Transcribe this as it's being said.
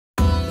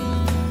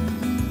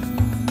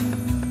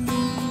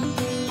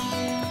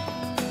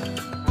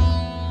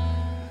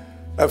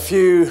A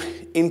few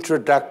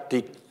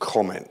introductory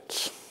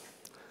comments.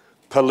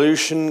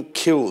 Pollution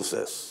kills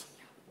us.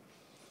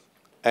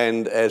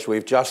 And as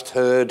we've just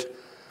heard,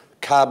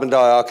 carbon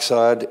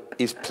dioxide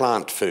is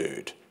plant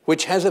food,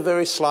 which has a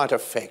very slight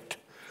effect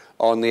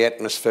on the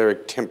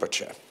atmospheric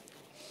temperature.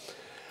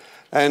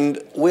 And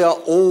we are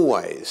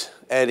always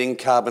adding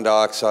carbon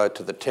dioxide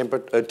to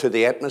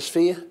the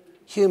atmosphere.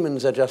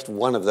 Humans are just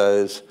one of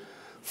those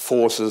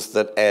forces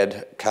that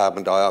add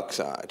carbon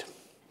dioxide.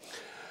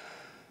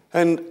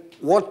 And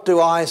what do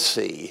I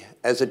see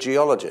as a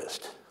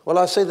geologist? Well,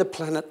 I see the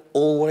planet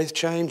always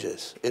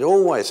changes. It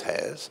always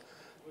has.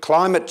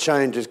 Climate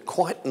change is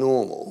quite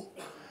normal,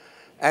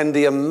 and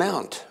the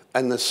amount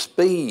and the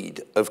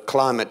speed of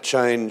climate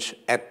change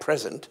at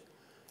present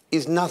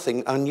is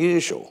nothing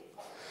unusual.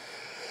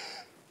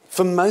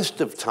 For most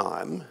of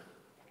time,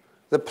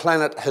 the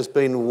planet has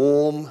been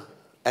warm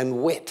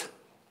and wet.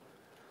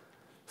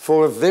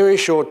 For a very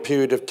short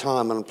period of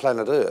time on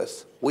planet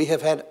Earth, we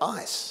have had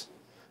ice.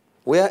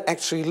 We are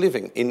actually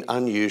living in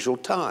unusual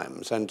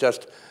times. And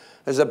just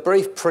as a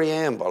brief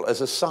preamble, as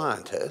a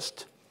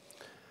scientist,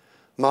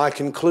 my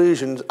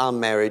conclusions are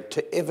married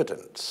to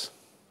evidence.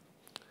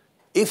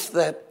 If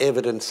that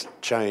evidence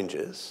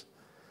changes,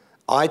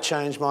 I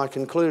change my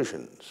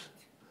conclusions.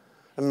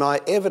 And my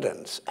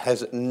evidence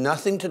has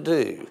nothing to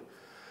do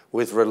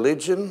with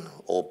religion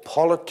or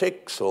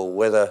politics or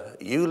whether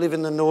you live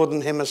in the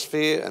Northern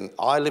Hemisphere and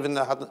I live in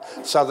the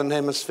Southern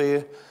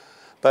Hemisphere.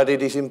 But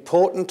it is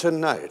important to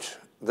note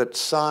that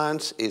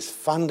science is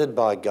funded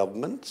by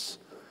governments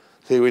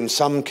who in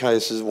some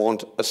cases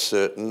want a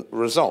certain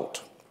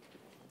result.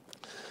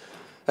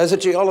 As a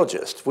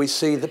geologist, we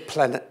see the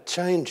planet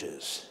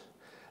changes.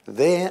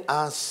 There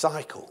are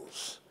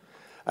cycles,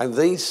 and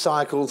these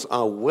cycles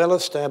are well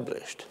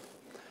established.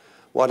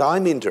 What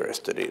I'm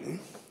interested in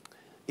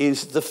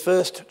is the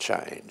first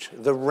change,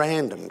 the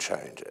random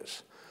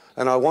changes.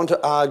 And I want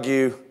to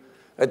argue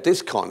at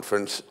this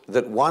conference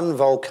that one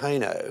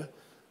volcano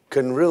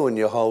can ruin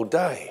your whole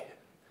day.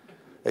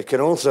 It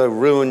can also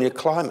ruin your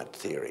climate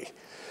theory.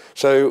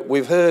 So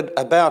we've heard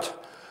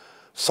about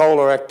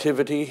solar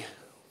activity.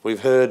 We've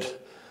heard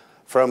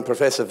from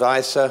Professor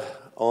Weiser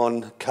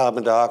on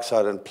carbon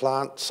dioxide and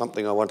plants,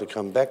 something I want to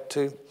come back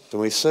to. And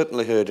we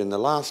certainly heard in the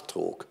last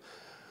talk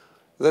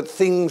that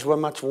things were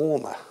much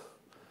warmer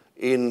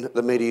in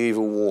the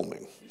medieval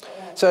warming.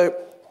 So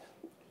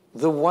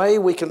the way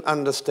we can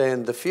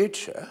understand the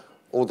future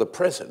or the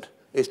present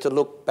is to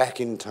look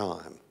back in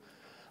time.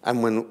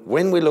 And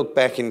when we look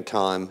back in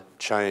time,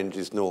 change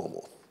is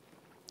normal.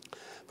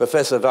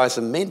 Professor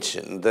Weiser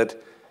mentioned that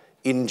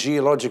in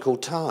geological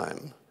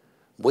time,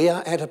 we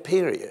are at a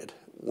period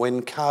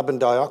when carbon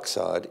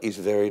dioxide is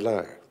very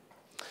low.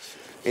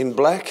 In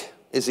black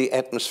is the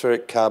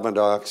atmospheric carbon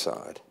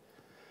dioxide.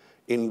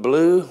 In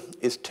blue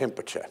is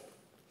temperature.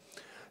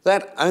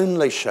 That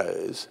only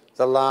shows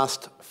the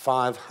last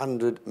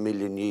 500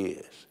 million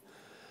years.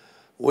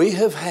 We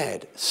have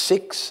had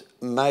 6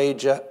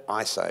 major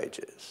ice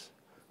ages,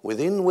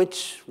 within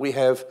which we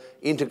have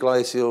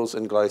interglacials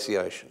and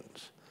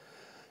glaciations.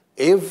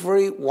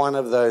 Every one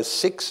of those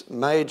 6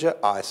 major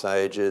ice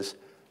ages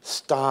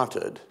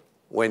started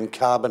when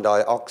carbon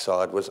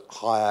dioxide was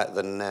higher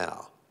than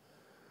now.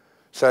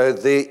 So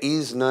there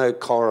is no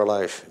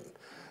correlation.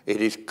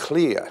 It is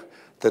clear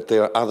that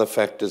there are other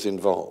factors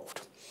involved.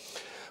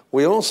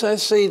 We also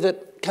see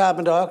that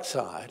carbon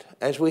dioxide,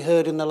 as we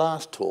heard in the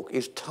last talk,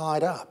 is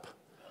tied up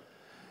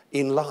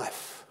in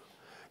life.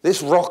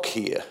 This rock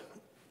here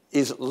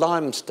is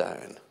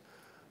limestone.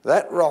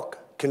 That rock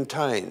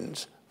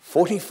contains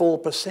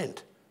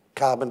 44%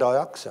 carbon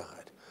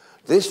dioxide.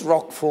 This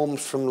rock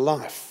forms from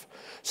life.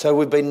 So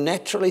we've been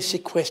naturally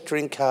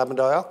sequestering carbon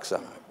dioxide.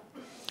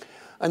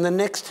 And the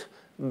next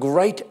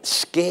great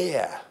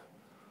scare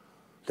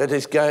that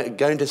is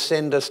going to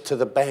send us to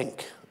the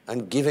bank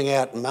and giving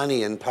out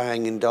money and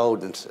paying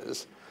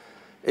indulgences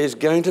is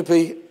going to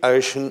be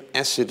ocean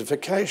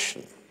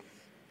acidification.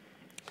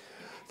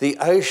 The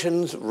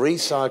oceans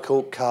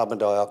recycle carbon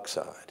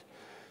dioxide.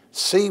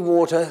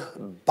 Seawater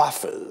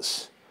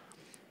buffers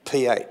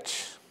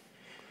pH.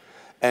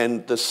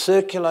 And the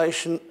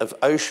circulation of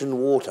ocean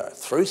water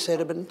through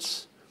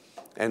sediments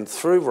and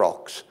through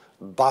rocks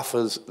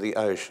buffers the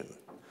ocean.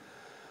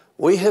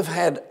 We have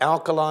had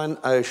alkaline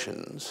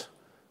oceans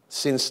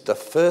since the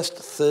first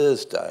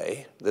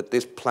Thursday that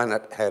this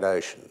planet had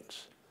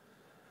oceans.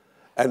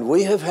 And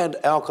we have had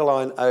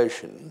alkaline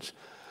oceans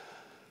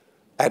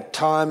at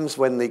times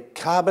when the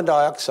carbon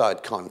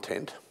dioxide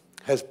content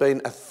has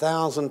been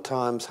 1,000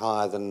 times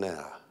higher than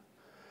now.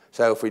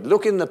 So if we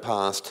look in the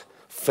past,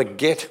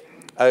 forget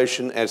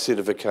ocean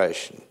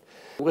acidification.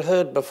 We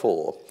heard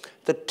before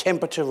that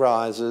temperature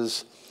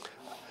rises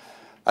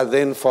are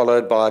then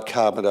followed by a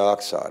carbon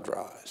dioxide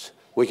rise.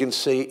 We can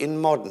see in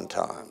modern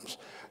times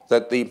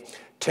that the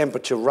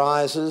temperature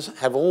rises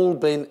have all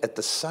been at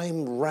the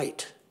same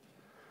rate,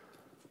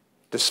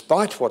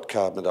 despite what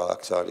carbon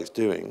dioxide is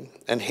doing,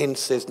 and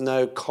hence there's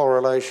no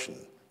correlation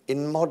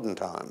in modern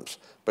times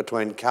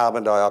between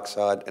carbon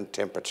dioxide and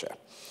temperature.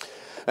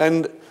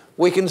 And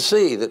we can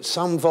see that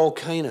some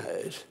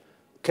volcanoes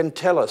can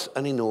tell us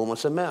an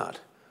enormous amount.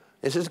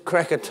 This is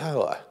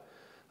Krakatoa.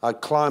 I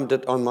climbed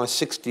it on my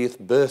 60th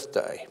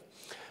birthday.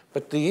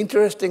 But the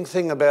interesting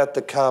thing about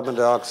the carbon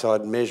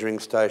dioxide measuring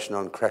station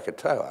on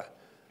Krakatoa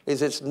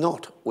is it's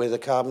not where the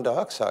carbon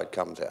dioxide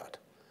comes out.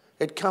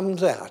 It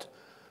comes out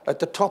at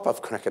the top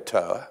of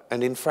Krakatoa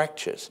and in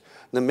fractures.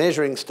 The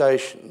measuring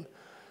station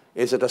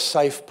is at a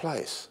safe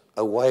place,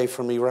 away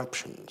from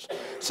eruptions.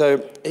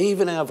 So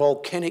even our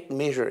volcanic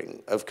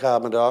measuring of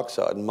carbon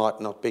dioxide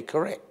might not be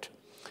correct.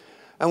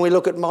 And we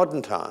look at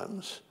modern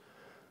times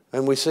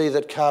and we see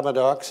that carbon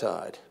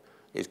dioxide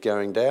is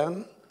going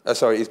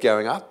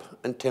up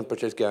and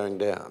temperature's going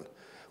down.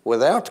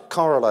 Without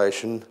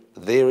correlation,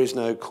 there is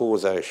no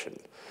causation.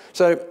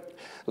 So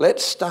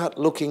let's start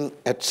looking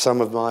at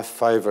some of my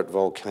favourite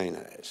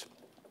volcanoes.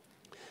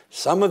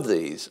 Some of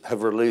these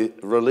have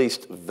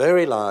released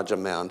very large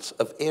amounts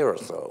of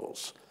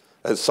aerosols,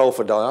 as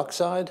sulphur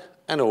dioxide,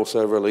 and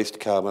also released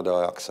carbon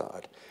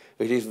dioxide.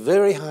 It is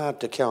very hard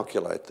to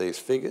calculate these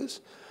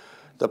figures.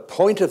 The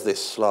point of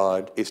this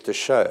slide is to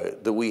show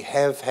that we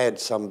have had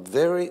some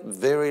very,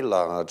 very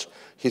large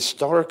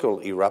historical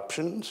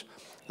eruptions.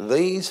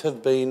 These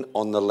have been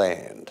on the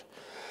land.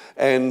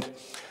 And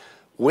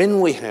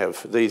when we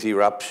have these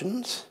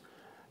eruptions,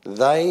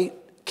 they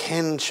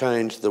can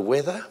change the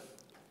weather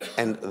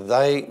and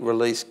they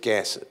release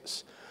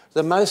gases.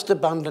 The most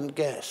abundant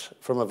gas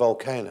from a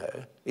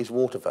volcano is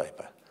water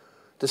vapour.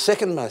 The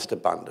second most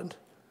abundant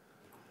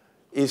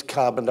is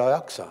carbon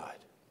dioxide.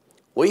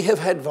 We have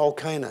had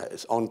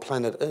volcanoes on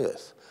planet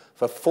Earth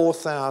for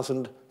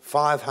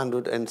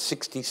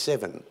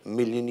 4,567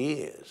 million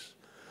years.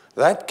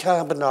 That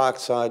carbon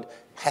dioxide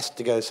has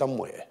to go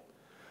somewhere.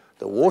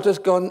 The water's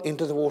gone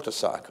into the water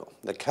cycle.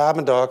 The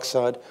carbon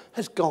dioxide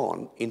has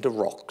gone into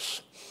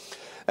rocks.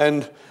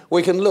 And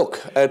we can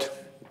look at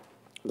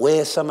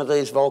where some of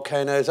these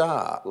volcanoes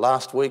are.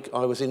 Last week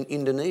I was in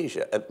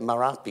Indonesia at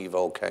Merapi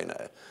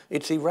volcano.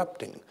 It's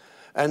erupting.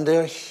 And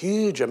there are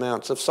huge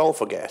amounts of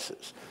sulphur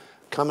gases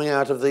coming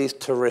out of these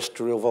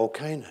terrestrial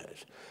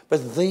volcanoes.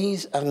 But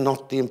these are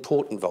not the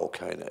important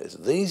volcanoes.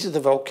 These are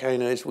the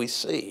volcanoes we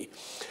see.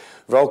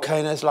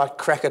 Volcanoes like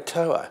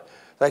Krakatoa,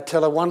 they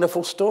tell a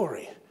wonderful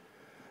story.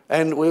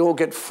 And we all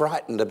get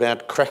frightened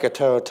about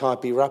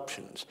Krakatoa-type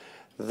eruptions.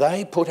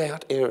 They put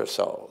out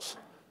aerosols.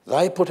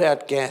 They put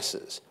out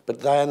gases,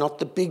 but they are not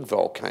the big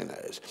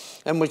volcanoes.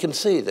 And we can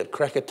see that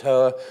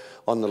Krakatoa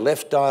on the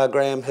left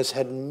diagram has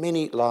had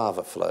many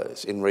lava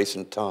flows in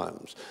recent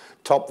times.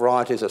 Top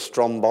right is a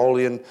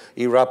Strombolian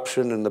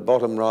eruption, and the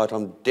bottom right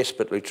I'm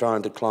desperately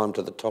trying to climb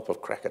to the top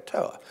of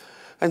Krakatoa.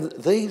 And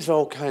these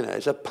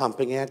volcanoes are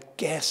pumping out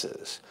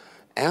gases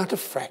out of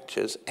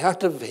fractures,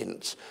 out of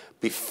vents,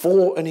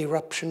 before an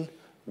eruption,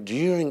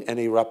 during an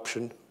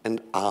eruption,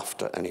 and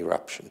after an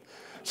eruption.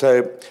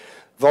 So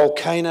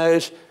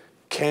volcanoes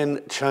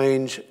can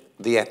change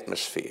the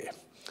atmosphere.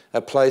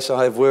 A place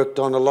I have worked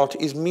on a lot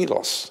is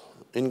Milos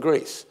in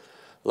Greece.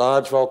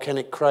 Large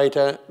volcanic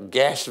crater,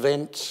 gas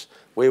vents,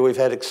 where we've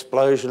had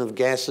explosion of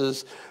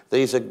gases.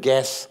 These are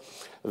gas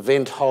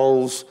vent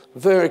holes,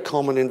 very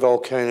common in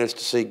volcanoes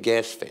to see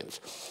gas vents.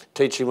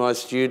 Teaching my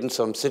students,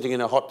 I'm sitting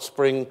in a hot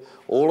spring.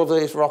 All of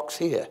these rocks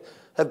here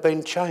have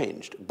been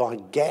changed by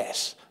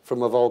gas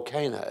from a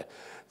volcano.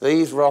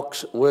 These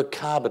rocks were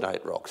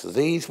carbonate rocks.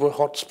 These were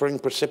hot spring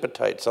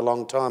precipitates a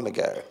long time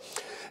ago.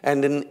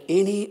 And in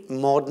any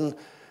modern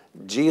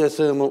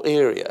geothermal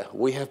area,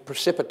 we have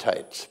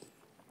precipitates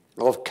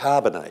of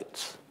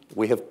carbonates.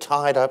 We have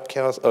tied up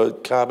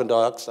carbon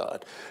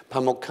dioxide.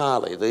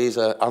 Pamukkale, these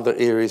are other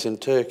areas in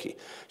Turkey.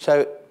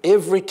 So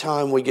every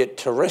time we get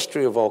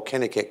terrestrial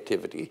volcanic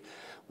activity,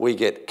 we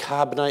get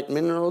carbonate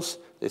minerals.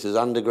 This is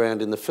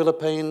underground in the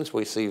Philippines.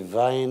 We see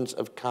veins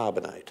of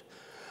carbonate.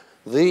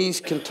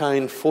 These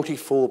contain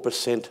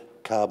 44%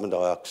 carbon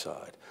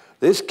dioxide.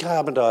 This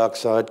carbon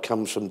dioxide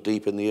comes from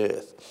deep in the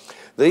earth.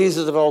 These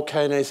are the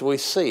volcanoes we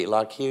see,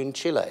 like here in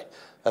Chile,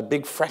 a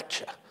big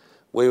fracture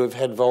where we've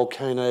had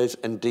volcanoes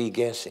and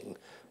degassing,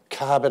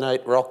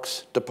 carbonate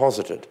rocks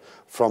deposited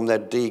from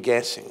that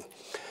degassing.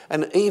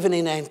 And even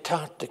in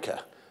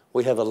Antarctica,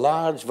 we have a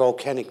large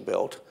volcanic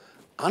belt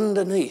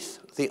underneath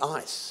the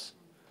ice.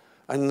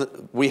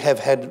 And we have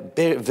had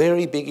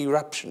very big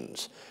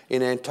eruptions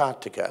in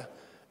Antarctica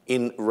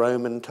in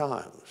Roman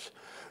times.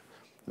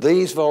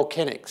 These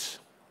volcanics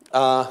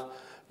are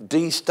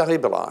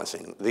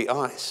destabilising the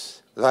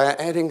ice. They are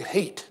adding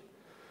heat.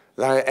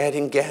 They are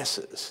adding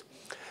gases.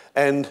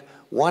 And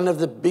one of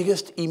the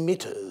biggest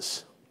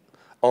emitters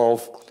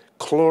of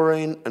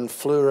chlorine and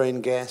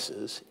fluorine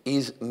gases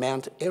is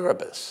Mount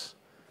Erebus.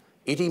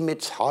 It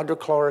emits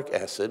hydrochloric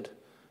acid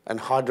and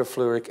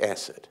hydrofluoric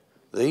acid.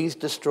 These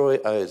destroy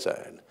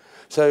ozone.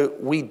 So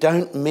we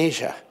don't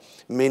measure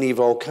many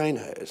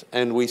volcanoes,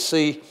 and we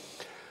see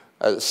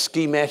a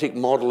schematic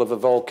model of a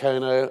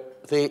volcano.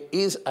 There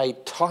is a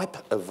type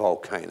of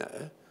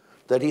volcano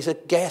that is a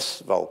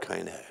gas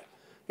volcano.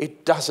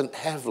 It doesn't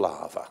have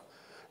lava.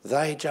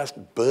 They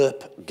just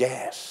burp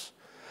gas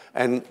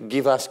and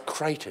give us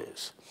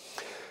craters.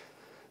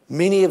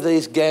 Many of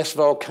these gas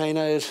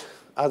volcanoes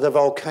are the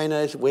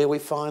volcanoes where we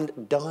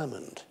find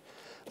diamond.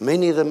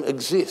 Many of them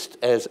exist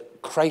as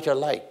crater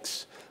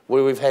lakes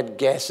where we've had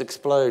gas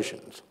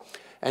explosions.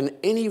 And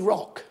any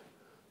rock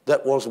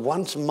that was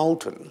once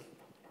molten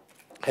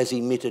has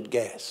emitted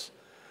gas.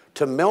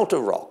 To melt a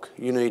rock,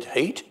 you need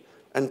heat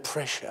and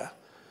pressure,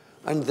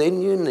 and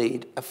then you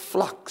need a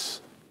flux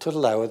to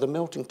lower the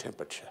melting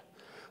temperature.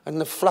 And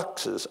the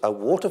fluxes are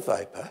water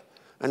vapour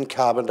and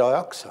carbon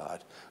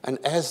dioxide. And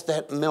as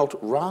that melt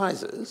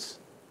rises,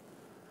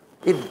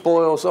 it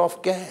boils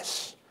off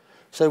gas.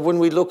 So when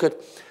we look at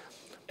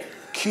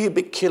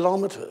cubic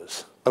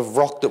kilometres of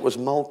rock that was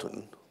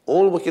molten,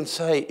 all we can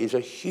say is a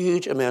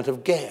huge amount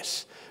of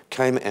gas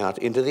came out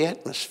into the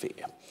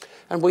atmosphere.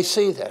 And we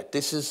see that.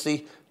 This is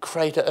the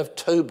crater of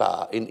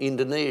Toba in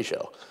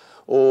Indonesia,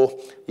 or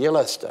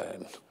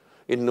Yellowstone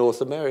in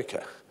North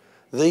America.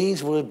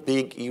 These were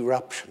big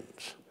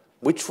eruptions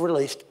which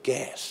released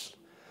gas.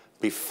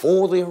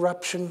 Before the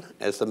eruption,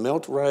 as the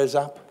melt rose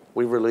up,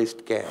 we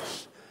released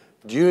gas.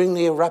 During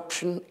the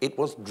eruption, it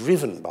was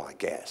driven by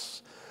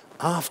gas.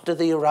 After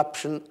the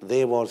eruption,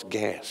 there was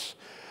gas.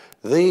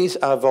 These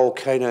are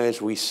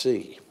volcanoes we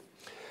see.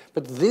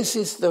 But this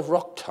is the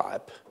rock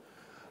type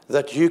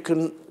that you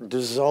can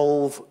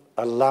dissolve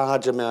a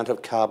large amount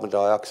of carbon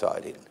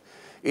dioxide in.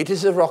 It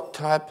is a rock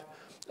type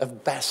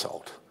of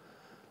basalt.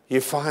 You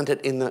find it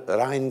in the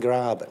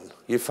Rheingraben.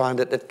 You find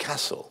it at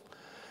Kassel.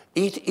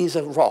 It is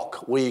a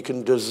rock where you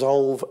can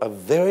dissolve a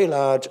very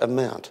large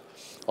amount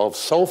of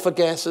sulphur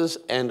gases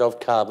and of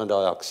carbon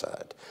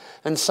dioxide.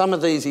 And some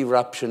of these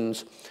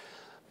eruptions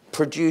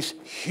produce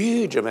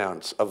huge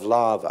amounts of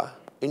lava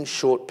in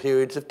short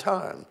periods of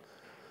time,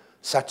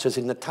 such as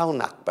in the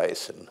Talnak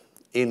Basin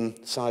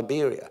in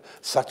Siberia,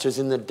 such as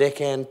in the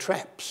Deccan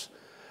Traps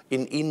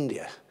in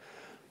India.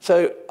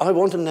 So I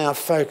want to now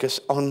focus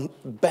on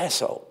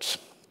basalts.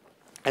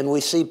 And we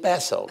see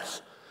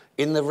basalts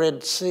in the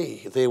Red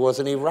Sea. There was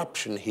an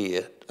eruption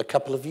here a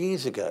couple of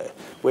years ago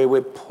where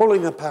we're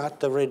pulling apart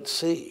the Red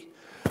Sea,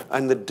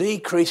 and the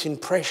decrease in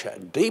pressure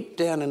deep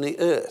down in the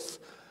earth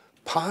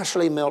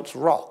partially melts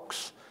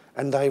rocks,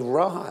 and they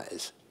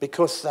rise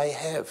because they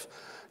have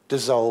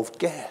dissolved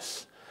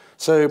gas.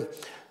 So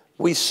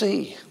we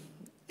see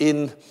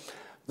in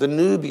the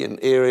Nubian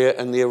area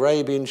and the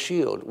Arabian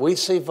Shield, we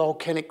see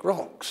volcanic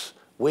rocks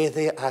where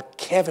there are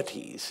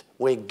cavities,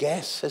 where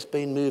gas has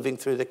been moving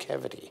through the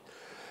cavity.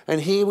 And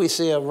here we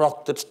see a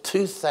rock that's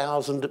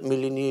 2,000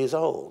 million years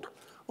old,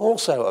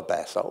 also a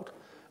basalt,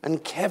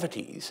 and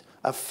cavities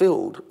are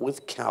filled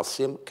with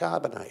calcium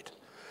carbonate.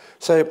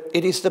 So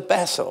it is the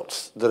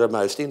basalts that are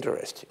most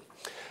interesting.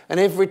 And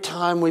every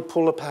time we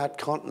pull apart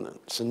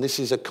continents, and this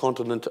is a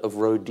continent of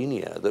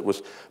Rodinia that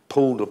was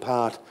pulled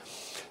apart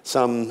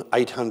some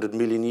 800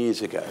 million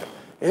years ago,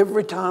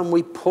 every time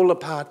we pull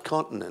apart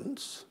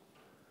continents,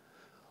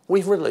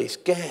 we release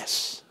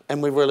gas,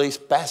 and we release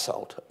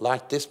basalt,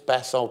 like this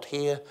basalt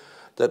here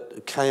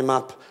that came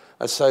up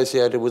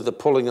associated with the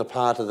pulling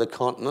apart of the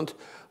continent,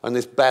 and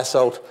this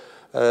basalt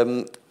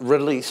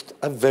released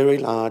a very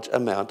large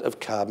amount of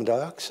carbon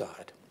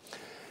dioxide.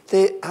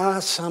 There are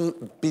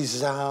some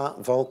bizarre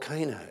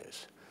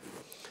volcanoes.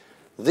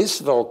 This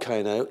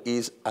volcano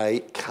is a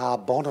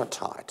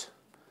carbonatite.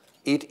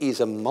 It is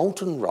a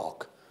molten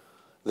rock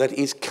that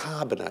is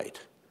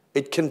carbonate.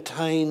 It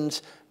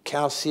contains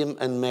calcium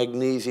and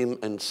magnesium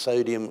and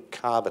sodium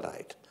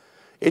carbonate.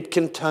 It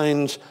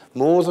contains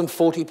more than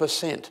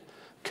 40%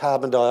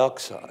 carbon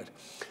dioxide.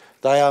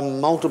 They are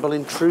multiple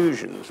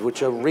intrusions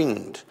which are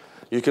ringed.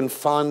 You can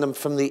find them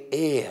from the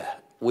air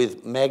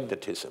with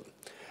magnetism.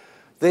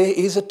 There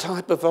is a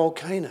type of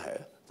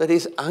volcano that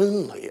is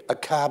only a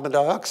carbon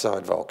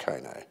dioxide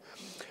volcano.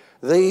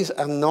 These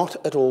are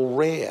not at all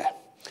rare.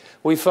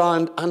 We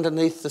find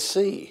underneath the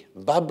sea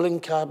bubbling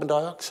carbon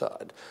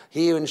dioxide,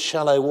 here in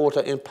shallow water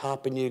in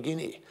Papua New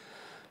Guinea.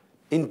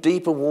 In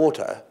deeper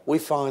water, we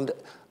find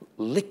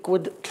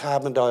liquid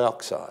carbon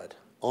dioxide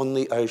on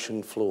the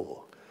ocean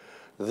floor.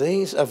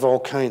 These are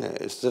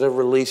volcanoes that are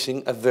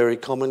releasing a very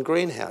common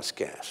greenhouse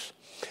gas.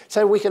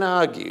 So we can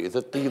argue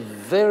that the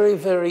very,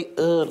 very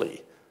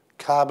early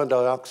carbon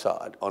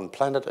dioxide on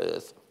planet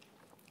Earth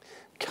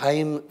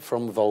came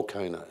from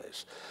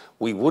volcanoes.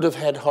 We would have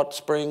had hot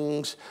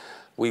springs,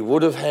 we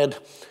would have had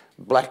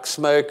black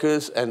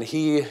smokers, and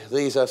here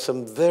these are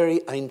some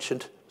very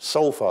ancient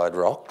sulphide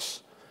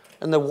rocks,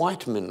 and the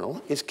white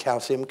mineral is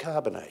calcium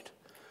carbonate.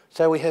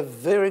 So we have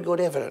very good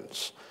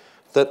evidence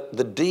that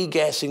the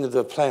degassing of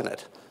the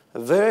planet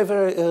very,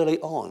 very early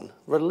on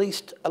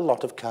released a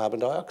lot of carbon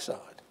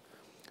dioxide.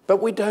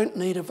 But we don't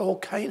need a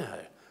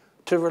volcano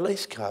to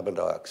release carbon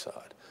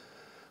dioxide.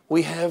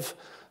 We have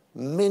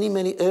many,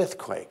 many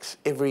earthquakes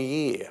every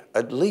year,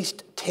 at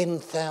least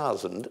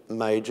 10,000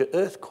 major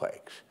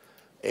earthquakes.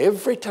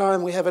 Every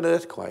time we have an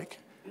earthquake,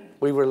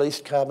 we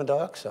release carbon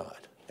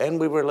dioxide and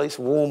we release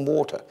warm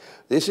water.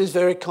 This is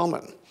very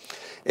common.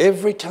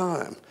 Every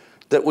time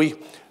that we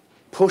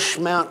push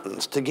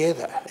mountains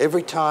together,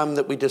 every time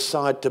that we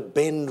decide to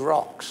bend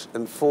rocks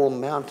and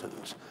form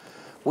mountains,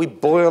 we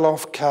boil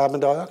off carbon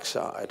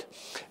dioxide.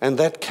 And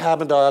that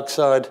carbon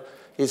dioxide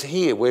is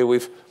here, where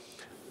we've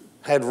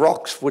had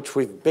rocks which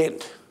we've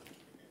bent.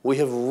 We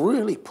have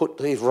really put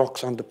these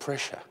rocks under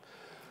pressure.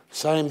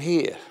 Same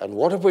here. And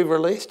what have we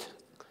released?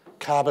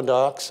 Carbon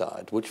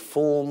dioxide, which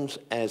forms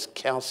as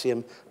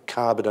calcium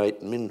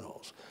carbonate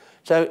minerals.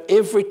 So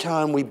every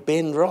time we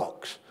bend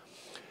rocks,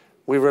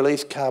 we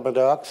release carbon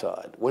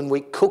dioxide. When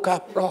we cook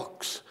up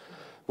rocks,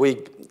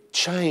 we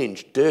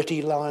change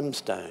dirty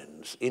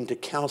limestones into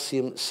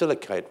calcium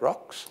silicate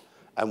rocks,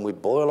 and we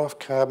boil off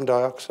carbon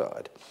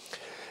dioxide.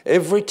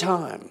 Every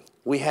time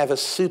we have a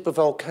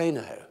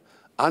supervolcano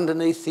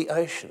underneath the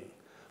ocean,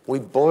 we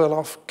boil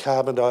off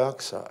carbon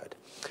dioxide.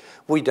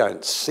 We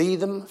don't see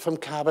them from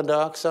carbon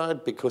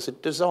dioxide because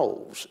it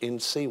dissolves in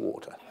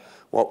seawater.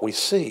 What we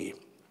see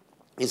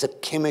is a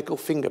chemical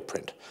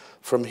fingerprint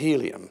from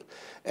helium,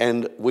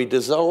 and we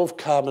dissolve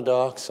carbon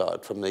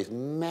dioxide from these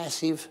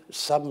massive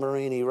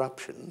submarine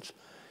eruptions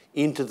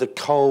into the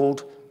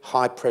cold,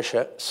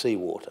 high-pressure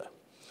seawater.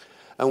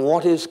 And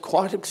what is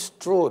quite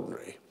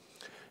extraordinary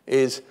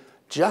is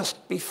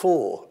just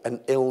before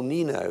an El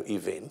Nino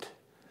event,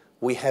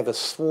 we have a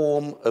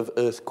swarm of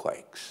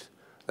earthquakes.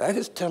 That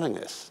is telling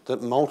us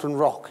that molten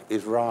rock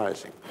is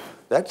rising.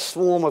 That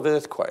swarm of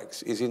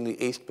earthquakes is in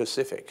the East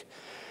Pacific.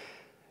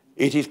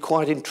 It is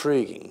quite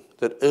intriguing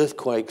that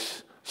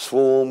earthquakes,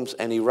 swarms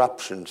and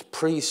eruptions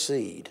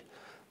precede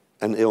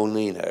an El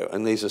Nino,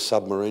 and these are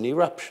submarine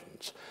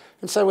eruptions.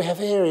 And so we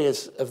have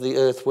areas of the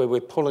Earth where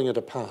we're pulling it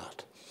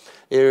apart,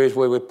 areas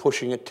where we're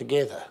pushing it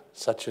together,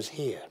 such as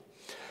here,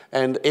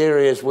 and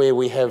areas where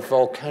we have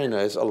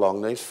volcanoes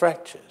along these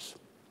fractures.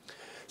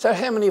 So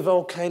how many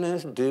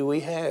volcanoes do we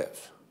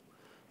have?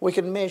 We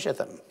can measure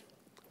them.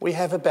 We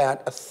have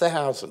about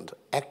 1,000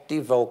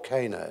 active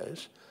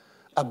volcanoes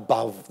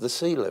above the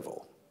sea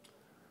level.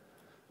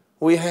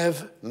 We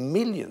have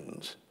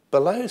millions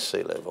below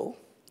sea level.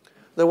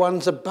 The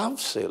ones above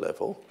sea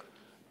level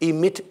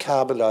emit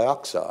carbon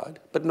dioxide,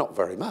 but not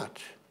very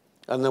much.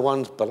 And the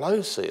ones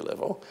below sea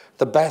level,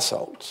 the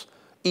basalts,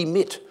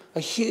 emit a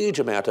huge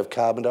amount of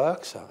carbon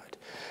dioxide.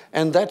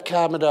 And that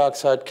carbon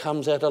dioxide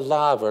comes out of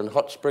lava and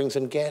hot springs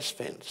and gas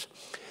vents.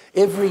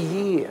 Every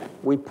year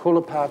we pull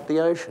apart the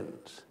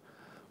oceans.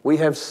 We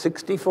have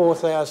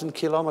 64,000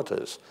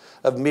 kilometres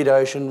of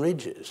mid-ocean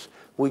ridges.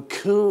 We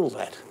cool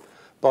that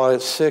by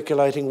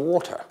circulating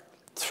water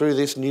through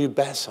this new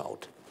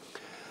basalt.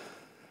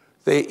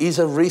 There is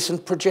a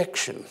recent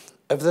projection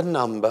of the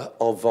number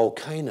of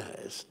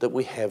volcanoes that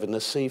we have in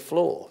the sea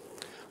floor.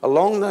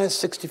 Along those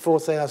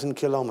 64,000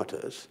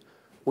 kilometres,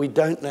 we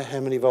don't know how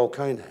many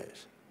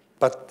volcanoes,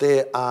 but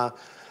there are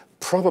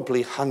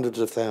probably hundreds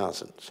of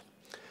thousands.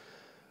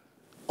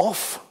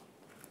 Off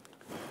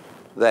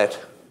that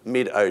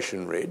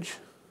mid-ocean ridge,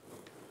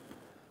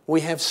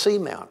 we have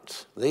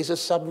seamounts. These are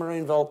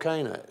submarine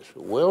volcanoes,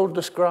 well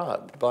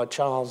described by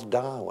Charles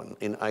Darwin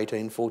in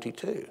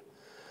 1842.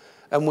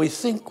 And we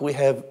think we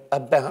have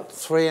about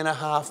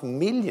 3.5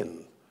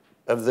 million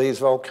of these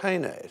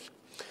volcanoes.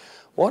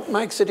 What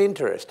makes it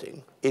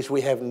interesting is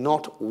we have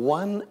not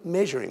one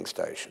measuring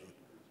station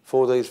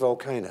for these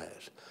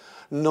volcanoes.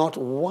 Not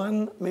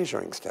one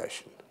measuring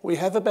station. We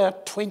have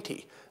about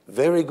 20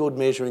 very good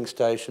measuring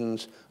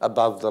stations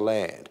above the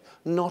land,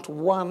 not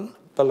one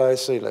below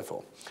sea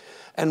level.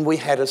 And we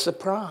had a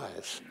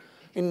surprise.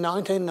 In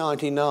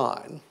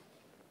 1999,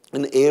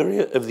 an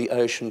area of the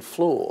ocean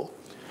floor,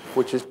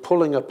 which is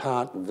pulling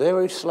apart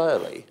very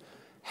slowly,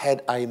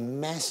 had a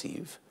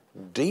massive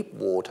deep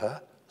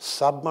water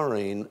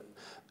submarine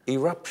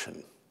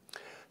eruption.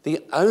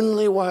 The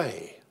only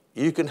way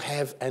you can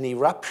have an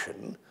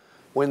eruption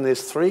when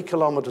there's 3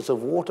 kilometres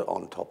of water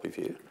on top of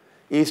you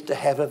is to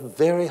have a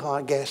very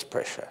high gas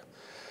pressure.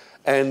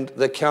 And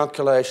the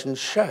calculations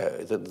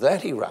show that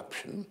that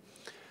eruption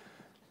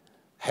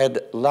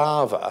had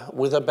lava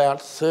with about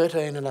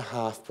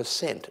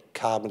 13.5%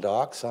 carbon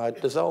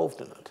dioxide dissolved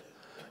in it.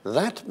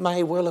 That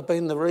may well have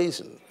been the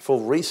reason for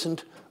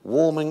recent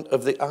warming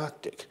of the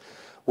Arctic.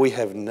 We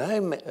have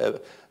no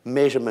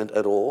measurement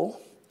at all,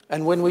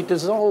 and when we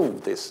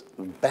dissolve this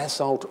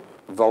basalt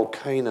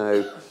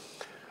volcano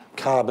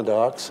carbon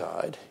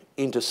dioxide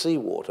into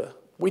seawater,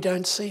 we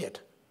don't see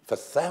it for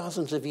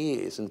thousands of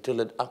years until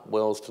it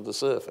upwells to the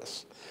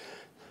surface.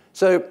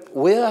 So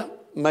we're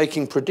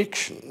making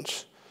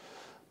predictions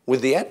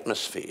with the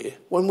atmosphere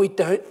when we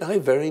don't know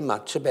very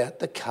much about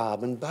the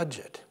carbon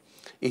budget.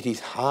 It is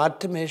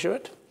hard to measure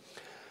it.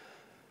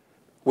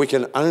 We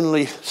can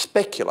only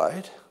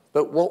speculate,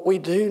 but what we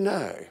do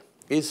know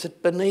is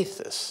that beneath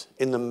us,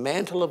 in the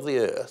mantle of the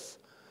Earth,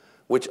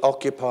 which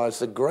occupies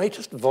the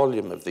greatest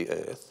volume of the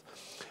Earth,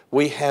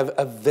 we have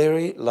a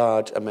very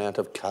large amount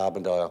of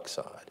carbon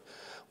dioxide.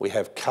 We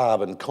have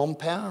carbon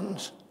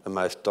compounds. The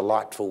most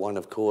delightful one,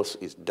 of course,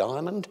 is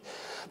diamond.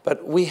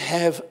 But we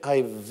have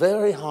a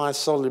very high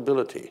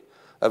solubility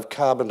of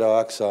carbon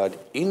dioxide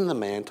in the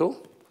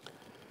mantle.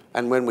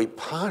 And when we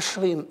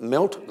partially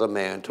melt the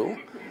mantle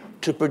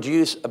to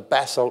produce a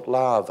basalt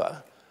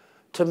lava,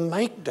 to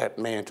make that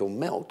mantle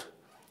melt,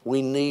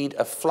 we need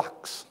a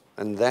flux.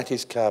 and that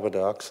is carbon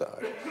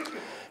dioxide.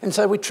 And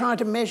so we try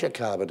to measure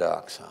carbon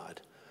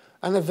dioxide,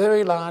 and a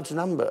very large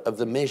number of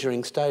the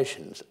measuring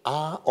stations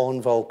are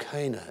on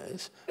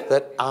volcanoes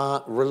that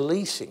are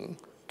releasing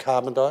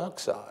carbon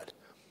dioxide.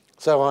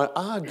 So I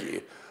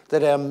argue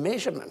that our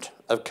measurement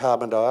of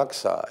carbon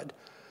dioxide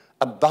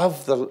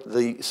above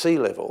the sea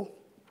level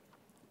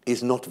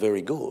is not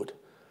very good,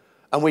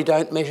 and we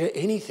don't measure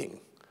anything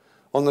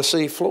on the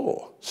sea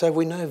floor. So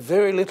we know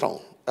very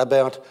little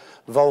about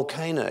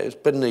volcanoes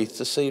beneath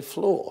the sea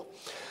floor.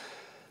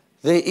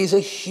 There is a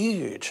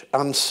huge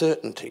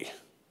uncertainty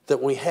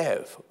that we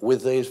have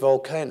with these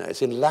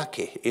volcanoes. In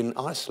Eike in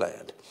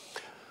Iceland,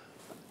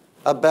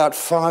 about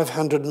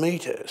 500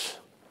 metres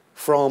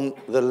from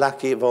the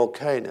Eike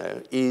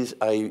volcano is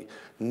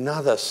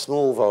another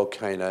small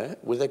volcano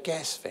with a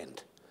gas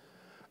vent.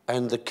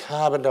 And the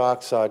carbon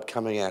dioxide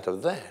coming out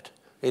of that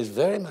is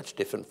very much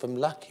different from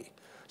Eike.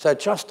 So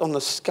just on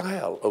the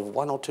scale of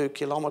 1 or 2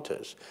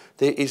 kilometres,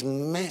 there is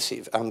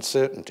massive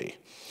uncertainty.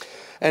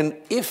 And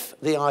if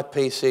the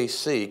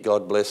IPCC,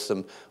 God bless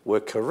them, were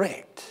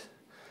correct,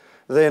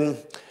 then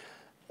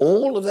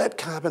all of that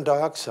carbon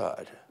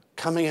dioxide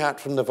coming out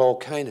from the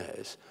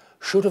volcanoes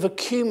should have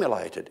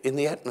accumulated in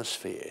the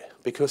atmosphere,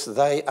 because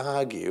they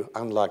argue,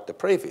 unlike the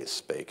previous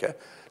speaker,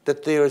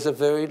 that there is a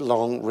very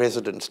long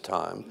residence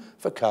time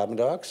for carbon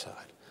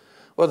dioxide.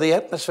 Well, the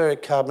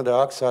atmospheric carbon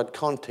dioxide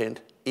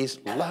content is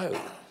low,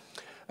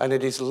 and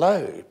it is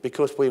low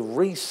because we're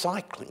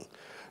recycling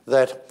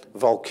that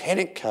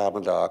volcanic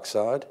carbon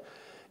dioxide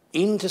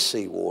into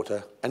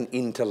seawater and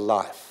into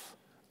life,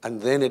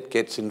 and then it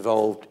gets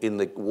involved in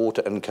the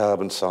water and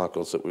carbon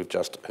cycles that we've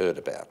just heard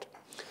about.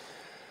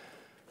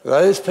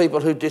 Those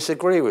people who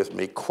disagree with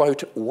me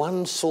quote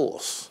one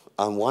source,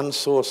 and one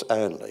source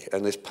only,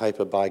 and this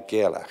paper by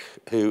Gerlach,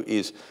 who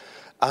is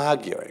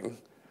arguing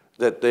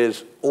that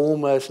there's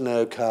almost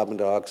no carbon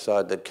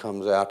dioxide that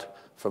comes out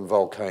from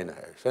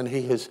volcanoes. And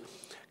he has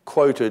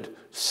quoted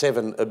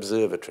 7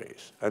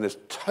 observatories and has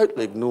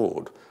totally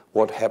ignored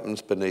what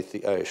happens beneath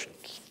the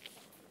oceans.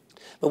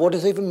 But what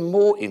is even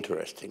more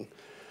interesting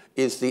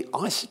is the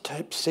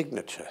isotope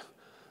signature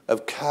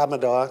of carbon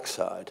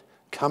dioxide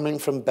coming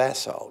from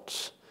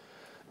basalts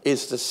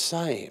is the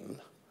same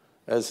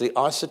as the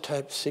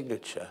isotope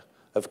signature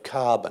of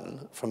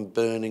carbon from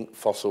burning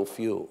fossil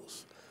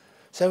fuels.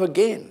 So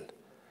again,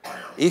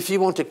 if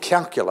you want to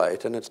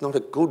calculate, and it's not a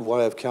good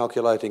way of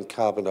calculating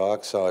carbon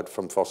dioxide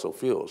from fossil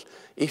fuels,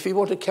 if you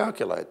want to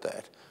calculate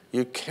that,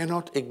 you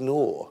cannot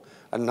ignore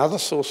another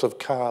source of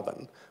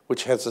carbon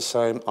which has the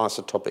same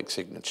isotopic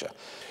signature.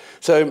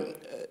 So,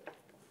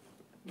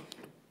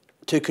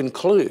 to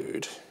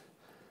conclude,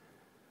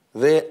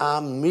 there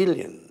are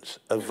millions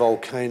of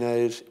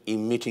volcanoes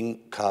emitting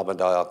carbon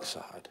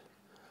dioxide.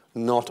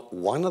 Not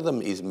one of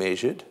them is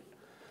measured.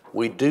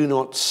 We do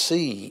not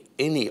see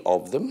any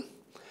of them.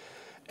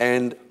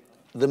 And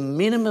the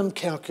minimum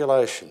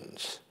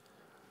calculations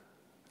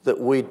that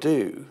we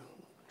do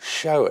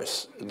show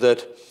us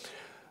that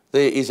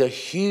there is a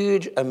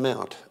huge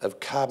amount of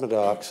carbon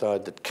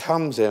dioxide that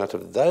comes out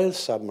of those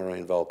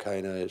submarine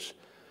volcanoes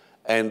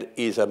and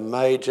is a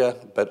major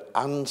but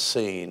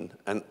unseen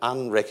and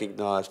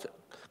unrecognised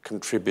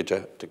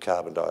contributor to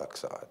carbon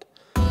dioxide.